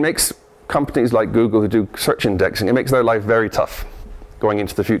 It makes companies like Google who do search indexing, it makes their life very tough going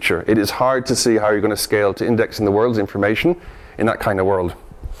into the future. It is hard to see how you're going to scale to indexing the world's information in that kind of world.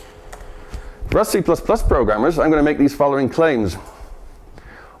 For us C++ programmers, I'm going to make these following claims.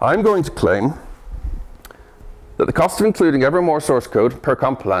 I'm going to claim that the cost of including ever more source code per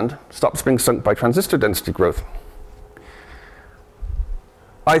compiland stops being sunk by transistor density growth.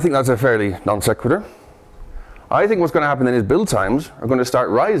 I think that's a fairly non sequitur. I think what's going to happen then is build times are going to start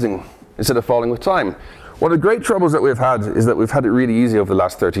rising instead of falling with time. One of the great troubles that we've had is that we've had it really easy over the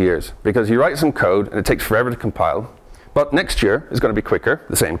last 30 years, because you write some code and it takes forever to compile, but next year is going to be quicker,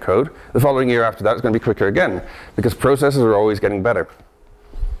 the same code. The following year after that is going to be quicker again, because processors are always getting better.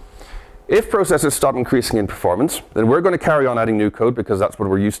 If processors stop increasing in performance, then we're going to carry on adding new code because that's what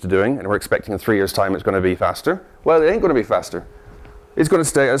we're used to doing, and we're expecting in 3 years' time it's going to be faster. Well, it ain't going to be faster. It's going to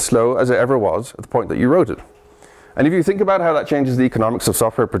stay as slow as it ever was at the point that you wrote it. And if you think about how that changes the economics of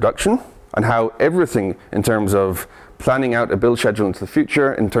software production, and how everything in terms of planning out a build schedule into the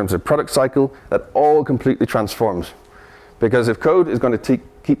future, in terms of product cycle, that all completely transforms. Because if code is going to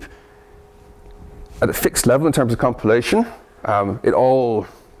keep at a fixed level in terms of compilation, it all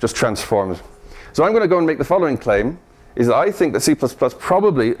just transforms. So I'm going to go and make the following claim, is that I think that C++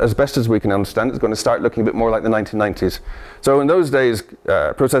 probably, as best as we can understand, is going to start looking a bit more like the 1990s. So in those days,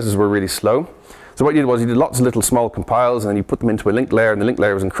 processors were really slow. So what you did was you did lots of little small compiles, and then you put them into a linked layer, and the linked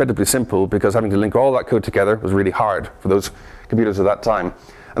layer was incredibly simple because having to link all that code together was really hard for those computers at that time.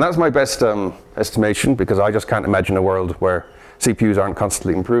 And that's my best estimation, because I just can't imagine a world where CPUs aren't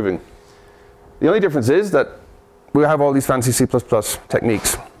constantly improving. The only difference is that we have all these fancy C++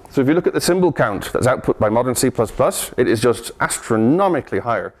 techniques. So if you look at the symbol count that's output by modern C++, it is just astronomically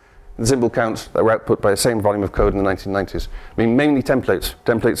higher than the symbol counts that were output by the same volume of code in the 1990s. I mean, mainly templates.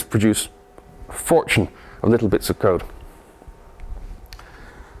 Templates produce a fortune of little bits of code.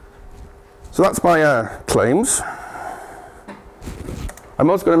 So that's my claims. I'm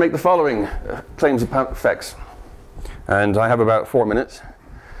also going to make the following claims about effects. And I have about 4 minutes.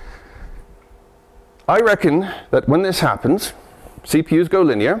 I reckon that when this happens, CPUs go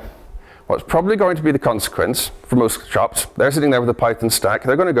linear. What's probably going to be the consequence for most shops, they're sitting there with a Python stack,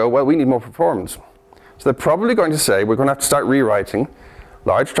 they're going to go, well, we need more performance. So they're probably going to say, we're going to have to start rewriting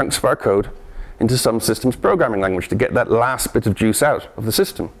large chunks of our code into some systems programming language to get that last bit of juice out of the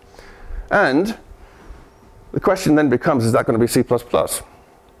system. And the question then becomes, is that going to be C++?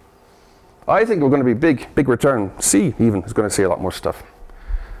 I think we're going to be big return. C even is going to see a lot more stuff.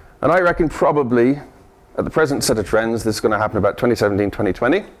 And I reckon probably, at the present set of trends, this is going to happen about 2017,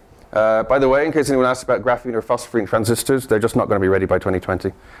 2020. By the way, in case anyone asks about graphene or phosphorine transistors, they're just not going to be ready by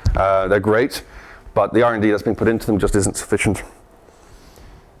 2020. They're great, but the R&D that's been put into them just isn't sufficient.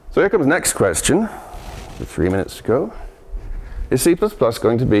 So here comes the next question, with 3 minutes to go. Is C++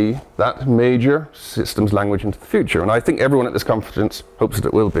 going to be that major systems language into the future? And I think everyone at this conference hopes that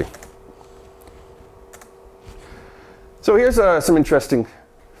it will be. So here's some interesting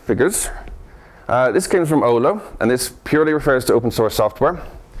figures. This came from OLO, and this purely refers to open source software.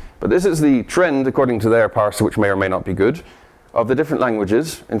 But this is the trend, according to their parser, which may or may not be good, of the different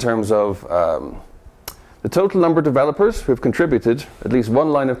languages in terms of the total number of developers who have contributed at least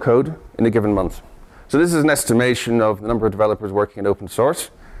one line of code in a given month. So this is an estimation of the number of developers working in open source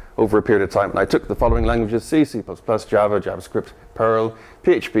over a period of time. And I took the following languages: C, C++, Java, JavaScript, Perl,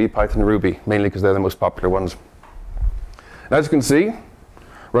 PHP, Python, Ruby, mainly because they're the most popular ones. And as you can see,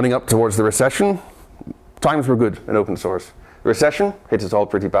 running up towards the recession, times were good in open source. The recession hit us all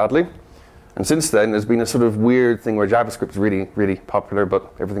pretty badly. And since then, there's been a sort of weird thing where JavaScript is really, really popular,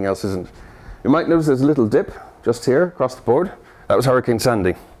 but everything else isn't. You might notice there's a little dip just here across the board. That was Hurricane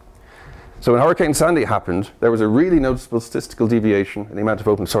Sandy. So when Hurricane Sandy happened, there was a really noticeable statistical deviation in the amount of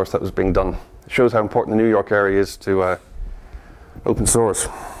open source that was being done. It shows how important the New York area is to open source.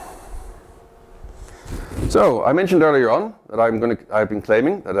 So I mentioned earlier on that I've been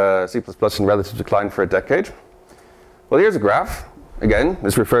claiming that C++ is in relative decline for a decade. Well, here's a graph. Again,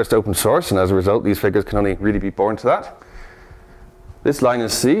 this refers to open source, and as a result, these figures can only really be born to that. This line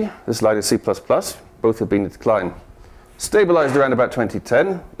is C, this line is C++. Both have been in decline. Stabilized around about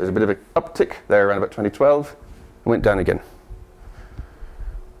 2010. There's a bit of an uptick there around about 2012. And went down again.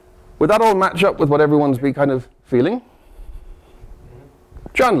 Would that all match up with what everyone's been kind of feeling?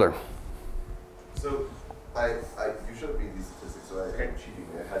 Chandler. So, you showed me these statistics, so I'm cheating.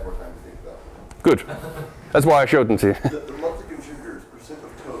 I had more time to think about them. Good. That's why I showed them to you. The monthly contributors, percent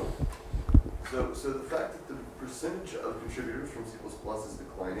of total. So the fact that the percentage of contributors from C++ is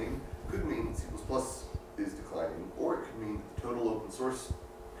declining could mean C++ is declining, or it could mean the total open source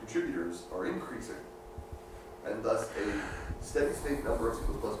contributors are increasing. And thus a steady state number of C++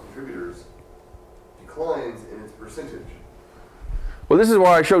 contributors declines in its percentage. Well, this is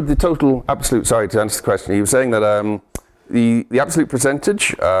why I showed the total absolute, sorry to answer the question. He was saying that the absolute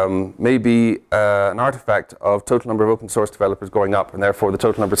percentage may be an artifact of total number of open source developers going up, and therefore the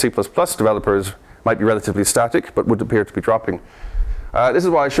total number of C++ developers might be relatively static, but would appear to be dropping. This is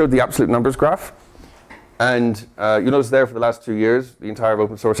why I showed the absolute numbers graph. And you notice there for the last 2 years, the entire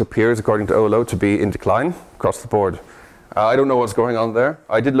open source appears, according to OLO, to be in decline across the board. I don't know what's going on there.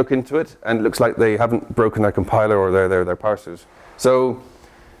 I did look into it, and it looks like they haven't broken their compiler or their parsers. So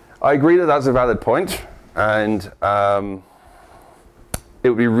I agree that that's a valid point, and it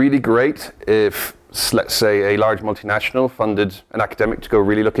would be really great if, let's say, a large multinational funded an academic to go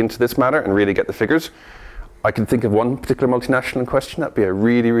really look into this matter and really get the figures. I can think of one particular multinational in question. That'd be a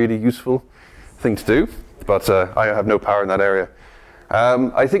really, really useful thing to do, but I have no power in that area.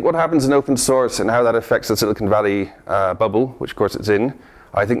 I think what happens in open source and how that affects the Silicon Valley bubble, which of course it's in,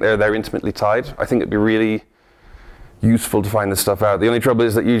 I think they're intimately tied. I think it'd be really useful to find this stuff out. The only trouble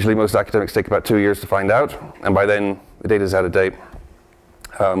is that usually most academics take about 2 years to find out, and by then the data's out of date.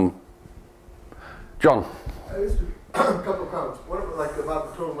 John? A couple of comments. One of them, like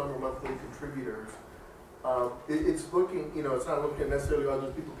about the total number of monthly contributors. It's looking, it's not looking necessarily at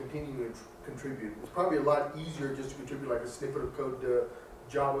other people continuing to contribute. It's probably a lot easier just to contribute like a snippet of code to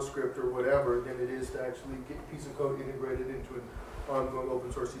JavaScript or whatever than it is to actually get a piece of code integrated into an ongoing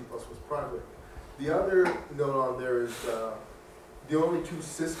open source C++ project. The other note on there is the only two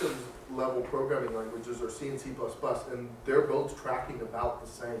systems level programming languages are C and C++, and they're both tracking about the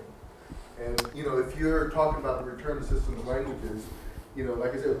same. And if you're talking about the return systems languages,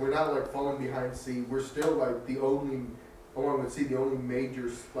 like I said, we're not like falling behind C. We're still like the only, along with C, the only major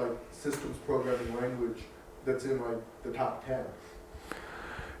like systems programming language that's in like the top 10.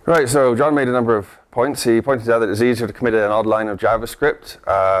 Right, so John made a number of points. He pointed out that it's easier to commit an odd line of JavaScript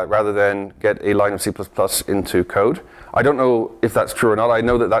rather than get a line of C++ into code. I don't know if that's true or not. I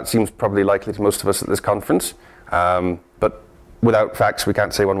know that that seems probably likely to most of us at this conference, but without facts, we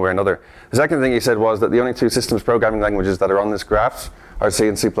can't say one way or another. The second thing he said was that the only two systems programming languages that are on this graph are C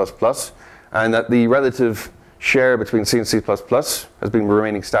and C++, and that the relative share between C and C++ has been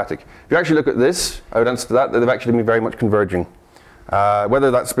remaining static. If you actually look at this, I would answer to that they've actually been very much converging.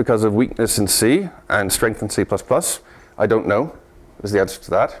 Whether that's because of weakness in C and strength in C++, I don't know, is the answer to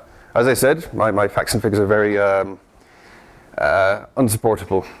that. As I said, my facts and figures are very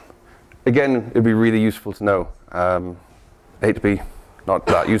unsupportable. Again, it'd be really useful to know. I hate to be not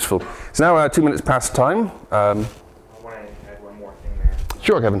that useful. It's now 2 minutes past time. I want to add one more thing there.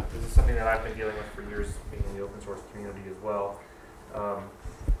 Sure, Kevin. This is something that I've been dealing with for years, being in the open source community as well.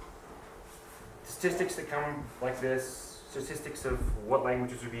 Statistics that come like this, statistics of what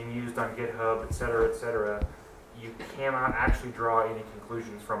languages are being used on GitHub, et cetera, you cannot actually draw any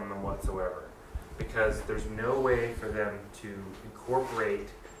conclusions from them whatsoever, because there's no way for them to incorporate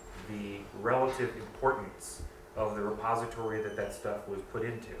the relative importance of the repository that stuff was put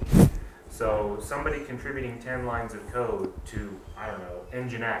into. So somebody contributing 10 lines of code to, I don't know,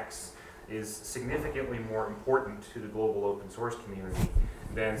 Nginx is significantly more important to the global open source community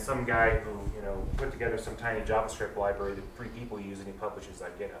than some guy who, put together some tiny JavaScript library that 3 people use and he publishes on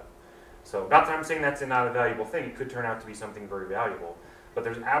GitHub. So not that I'm saying that's not a valuable thing, it could turn out to be something very valuable, but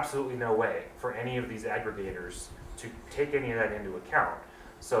there's absolutely no way for any of these aggregators to take any of that into account.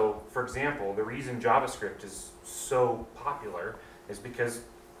 So, for example, the reason JavaScript is so popular is because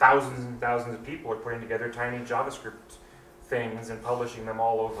thousands and thousands of people are putting together tiny JavaScript things and publishing them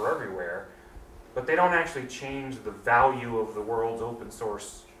all over everywhere, but they don't actually change the value of the world's open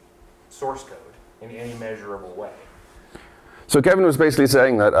source code in any measurable way. So Kevin was basically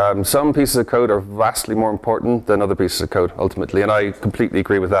saying that some pieces of code are vastly more important than other pieces of code, ultimately, and I completely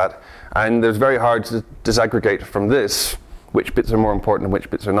agree with that. And it's very hard to disaggregate from this which bits are more important and which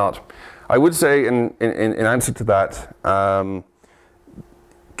bits are not. I would say in answer to that,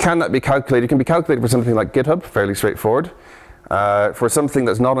 can that be calculated? It can be calculated for something like GitHub, fairly straightforward. For something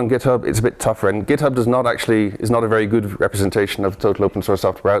that's not on GitHub, it's a bit tougher, and GitHub is not a very good representation of total open source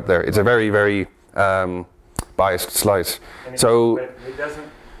software out there. It's a very, very biased slice. And so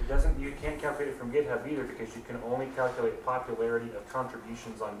you can't calculate it from GitHub either, because you can only calculate popularity of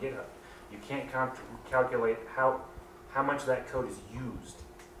contributions on GitHub. You can't calculate how much that code is used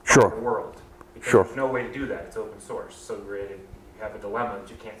in the world. Because there's no way to do that. It's open source. So you have a dilemma that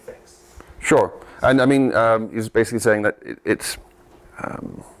you can't fix. Sure. And I mean, he's basically saying that it's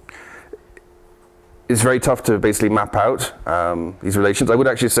very tough to basically map out these relations. I would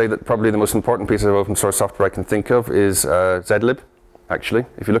actually say that probably the most important piece of open source software I can think of is zlib, actually.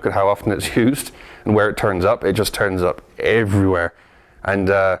 If you look at how often it's used and where it turns up, it just turns up everywhere. And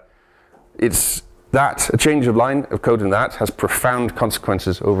it's a change of line of code in that has profound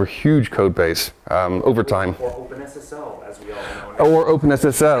consequences over huge code base over time. Or OpenSSL, as we all know. Or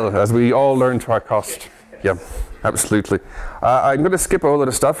OpenSSL, as we all learn to our cost. Yes. Yeah, absolutely. I'm going to skip a whole lot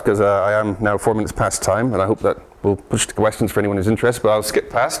of stuff because I am now 4 minutes past time, and I hope that we'll push to questions for anyone who's interested. But I'll skip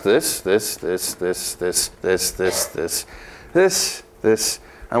past this, and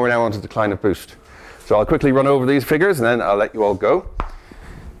we're now on to decline of boost. So I'll quickly run over these figures and then I'll let you all go.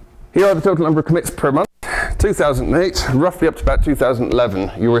 Here are the total number of commits per month. 2008, roughly up to about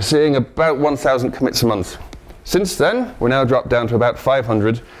 2011, you were seeing about 1,000 commits a month. Since then, we're now dropped down to about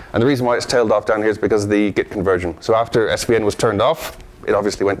 500, and the reason why it's tailed off down here is because of the Git conversion. So after SVN was turned off, it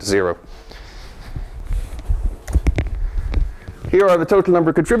obviously went to 0. Here are the total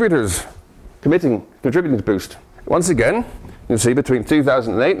number of contributors contributing to Boost. Once again, you can see between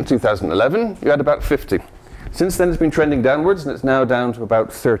 2008 and 2011, you had about 50. Since then, it's been trending downwards, and it's now down to about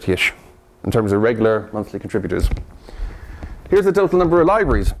 30-ish in terms of regular monthly contributors. Here's the total number of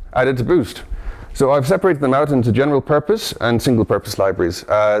libraries added to Boost. So I've separated them out into general purpose and single purpose libraries.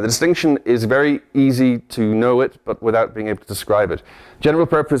 The distinction is very easy to know it, but without being able to describe it. General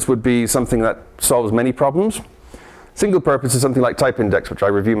purpose would be something that solves many problems. Single purpose is something like type index, which I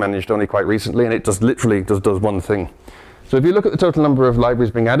review managed only quite recently, and it just literally does one thing. So if you look at the total number of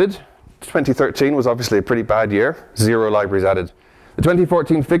libraries being added, 2013 was obviously a pretty bad year, 0 libraries added. The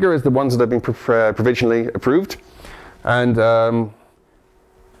 2014 figure is the ones that have been provisionally approved. And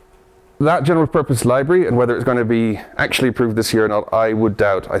that general purpose library, and whether it's going to be actually approved this year or not, I would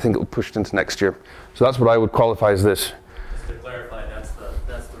doubt. I think it will push into next year. So that's what I would qualify as this. Just to clarify, that's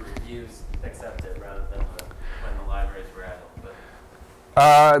the reviews accepted rather than when the libraries were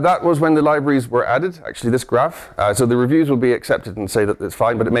added. That was when the libraries were added, actually this graph. So the reviews will be accepted and say that it's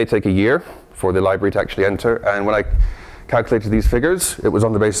fine, but it may take a year for the library to actually enter. And when I calculated these figures, it was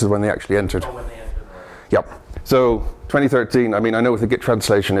on the basis of when they actually entered. Oh, when they entered. Yep. So 2013, I mean, I know with the Git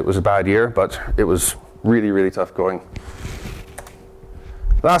translation it was a bad year, but it was really, really tough going.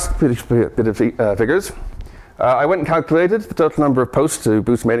 Last bit of figures. I went and calculated the total number of posts to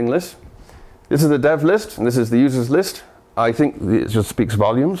Boost mailing list. This is the dev list, and this is the users list. I think it just speaks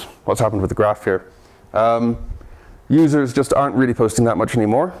volumes, what's happened with the graph here. Users just aren't really posting that much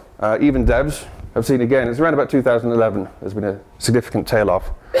anymore. Even devs have seen, again, it's around about 2011, there's been a significant tail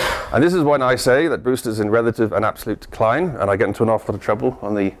off. And this is when I say that Boost is in relative and absolute decline, and I get into an awful lot of trouble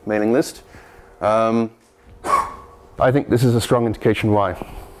on the mailing list. I think this is a strong indication why.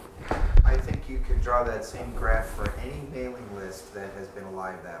 I think you could draw that same graph for any mailing list that has been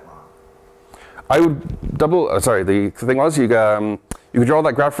alive that long. I would the thing was, you could draw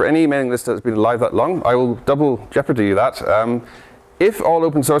that graph for any mailing list that's been alive that long. I will double jeopardy you that. If all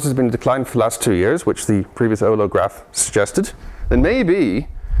open source has been in decline for the last 2 years, which the previous OLO graph suggested, then maybe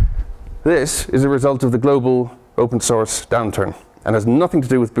this is a result of the global open source downturn and has nothing to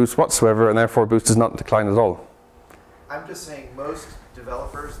do with Boost whatsoever, and therefore Boost is not in decline at all. I'm just saying most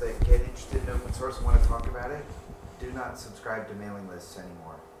developers that get interested in open source and want to talk about it do not subscribe to mailing lists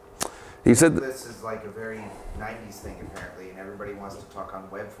anymore. He said this is like a very 90s thing apparently, and everybody wants to talk on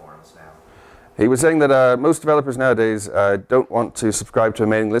web forums now. He was saying that most developers nowadays don't want to subscribe to a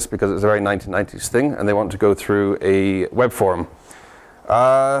mailing list because it's a very 1990s thing, and they want to go through a web forum.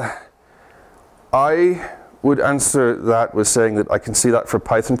 I would answer that with saying that I can see that for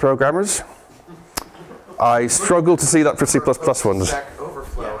Python programmers. I struggle to see that for C++ ones. Stack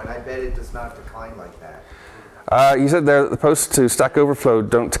Overflow, and I bet it does not decline like that. You said there that the posts to Stack Overflow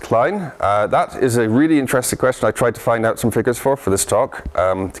don't decline. That is a really interesting question. I tried to find out some figures for this talk.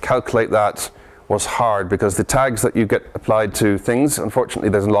 To calculate that was hard because the tags that you get applied to things, unfortunately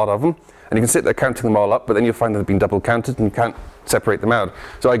there's a lot of them, and you can sit there counting them all up, but then you'll find that they've been double counted and you can't separate them out.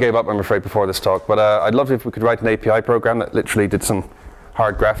 So I gave up, I'm afraid, before this talk, but I'd love if we could write an API program that literally did some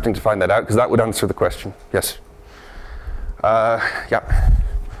hard grafting to find that out, because that would answer the question. Yes? Yeah.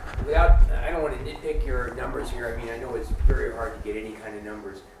 I don't want to nitpick your numbers here. I mean, I know it's very hard to get any kind of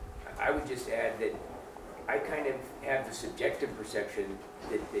numbers. I would just add that I kind of have the subjective perception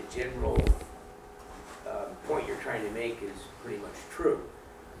that the general point you're trying to make is pretty much true.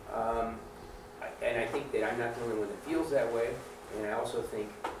 And I think that I'm not the only one that feels that way. And I also think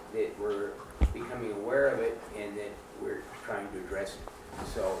that we're becoming aware of it and that we're trying to address it.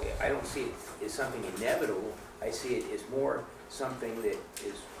 So I don't see it as something inevitable. I see it as more something that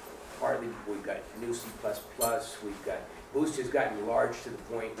is partly, we've got new C++, we've got, Boost has gotten large to the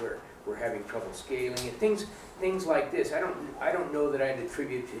point where we're having trouble scaling and things like this. I don't know that I'd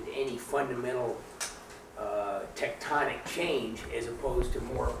attribute it to any fundamental tectonic change as opposed to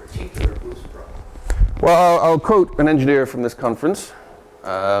more particular Boost problem. Well, I'll quote an engineer from this conference.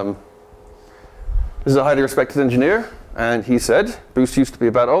 This is a highly respected engineer, and he said, Boost used to be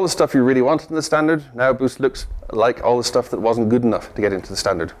about all the stuff you really wanted in the standard. Now Boost looks like all the stuff that wasn't good enough to get into the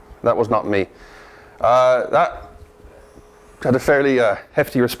standard. That was not me. That had a fairly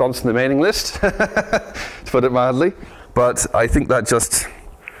hefty response in the mailing list, to put it mildly. But I think that just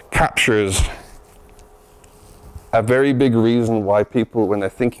captures a very big reason why people, when they're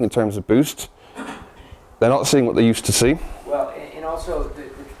thinking in terms of Boost, They're not seeing what they used to see. Well, and also the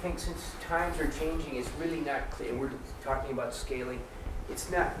thing, since times are changing, it's really not clear. We're talking about scaling. It's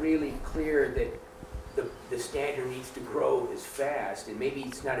not really clear that the standard needs to grow as fast, and maybe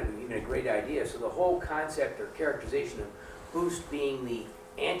it's not even a great idea. So the whole concept or characterization of boost being the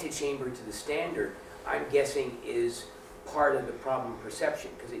antechamber to the standard, I'm guessing, is part of the problem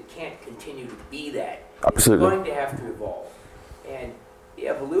perception, because it can't continue to be that. Absolutely. It's going to have to evolve. And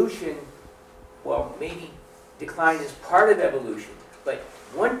evolution, well, maybe decline is part of evolution, but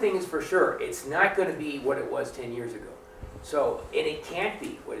one thing is for sure, it's not going to be what it was 10 years ago. So, and it can't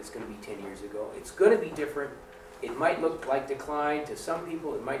be what it's going to be 10 years ago. It's going to be different. It might look like decline to some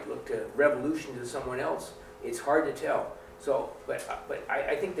people. It might look to revolution to someone else. It's hard to tell. So, but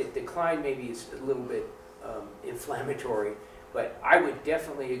I think that decline maybe is a little bit inflammatory, but I would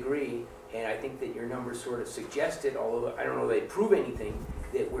definitely agree, and I think that your numbers sort of suggested, although I don't know they prove anything,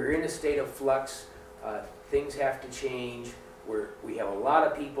 that we're in a state of flux. Things have to change. We have a lot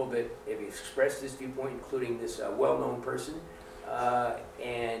of people that have expressed this viewpoint, including this well-known person,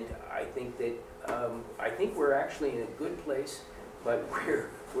 and I think that we're actually in a good place, but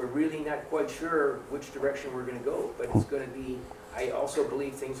we're really not quite sure which direction we're going to go. But it's going to be. I also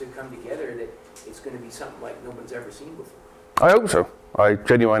believe things have come together that it's going to be something like no one's ever seen before. I hope so. I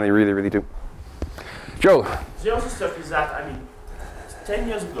genuinely, really, really do. Joe. The other stuff is that, I mean, 10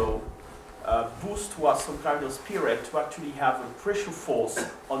 years ago, Boost was some kind of spirit to actually have a pressure force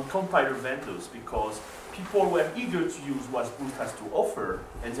on compiler vendors, because people were eager to use what Boost has to offer,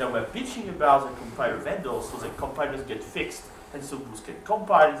 and they were bitching about the compiler vendors, so the compilers get fixed, and so Boost can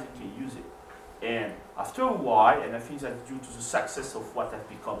compile it and can use it. And after a while, and I think that's due to the success of what has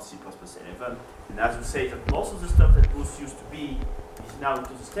become C++11, and as you say, that most of the stuff that Boost used to be is now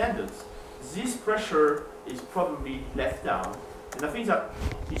into the standards, this pressure is probably left down. And I think that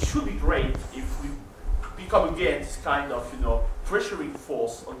it should be great if we become again this kind of, pressuring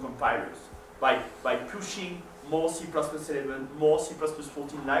force on compilers by pushing more C++11, more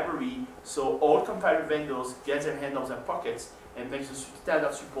C++14 library, so all compiler vendors get their hand on their pockets and make the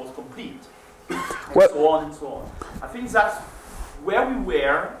standard support complete, and so on and so on. I think that's where we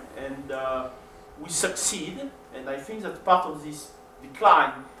were, and we succeed, and I think that part of this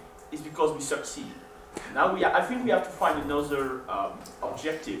decline is because we succeed. Now I think we have to find another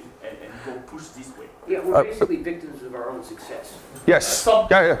objective and go push this way. Yeah, we're basically victims of our own success. Yes.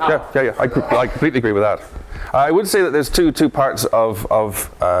 Yeah. I completely agree with that. I would say that there's two parts of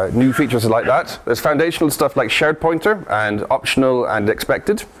new features like that. There's foundational stuff like shared pointer and optional and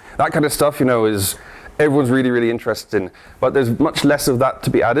expected. That kind of stuff, is everyone's really, really interested in. But there's much less of that to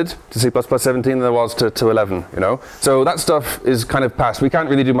be added to C++17 than there was to 11, So that stuff is kind of past. We can't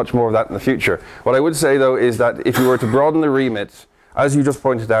really do much more of that in the future. What I would say, though, is that if you were to broaden the remit, as you just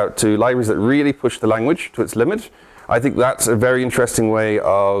pointed out, to libraries that really push the language to its limit, I think that's a very interesting way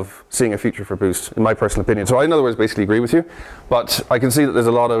of seeing a future for Boost, in my personal opinion. So I, in other words, basically agree with you. But I can see that there's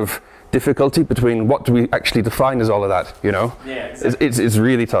a lot of difficulty between what do we actually define as all of that, Yeah, exactly. It's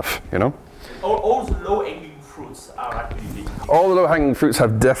really tough, All the low-hanging fruits are actually big. All the low-hanging fruits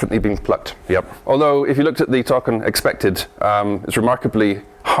have definitely been plucked, yep. Although, if you looked at the talk on expected, it's remarkably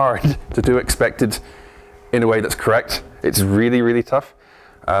hard to do expected in a way that's correct. It's really, really tough.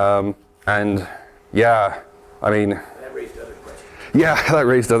 And, yeah, I mean... That raised other questions. Yeah, that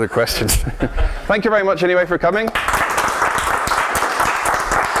raised other questions. Thank you very much, anyway, for coming.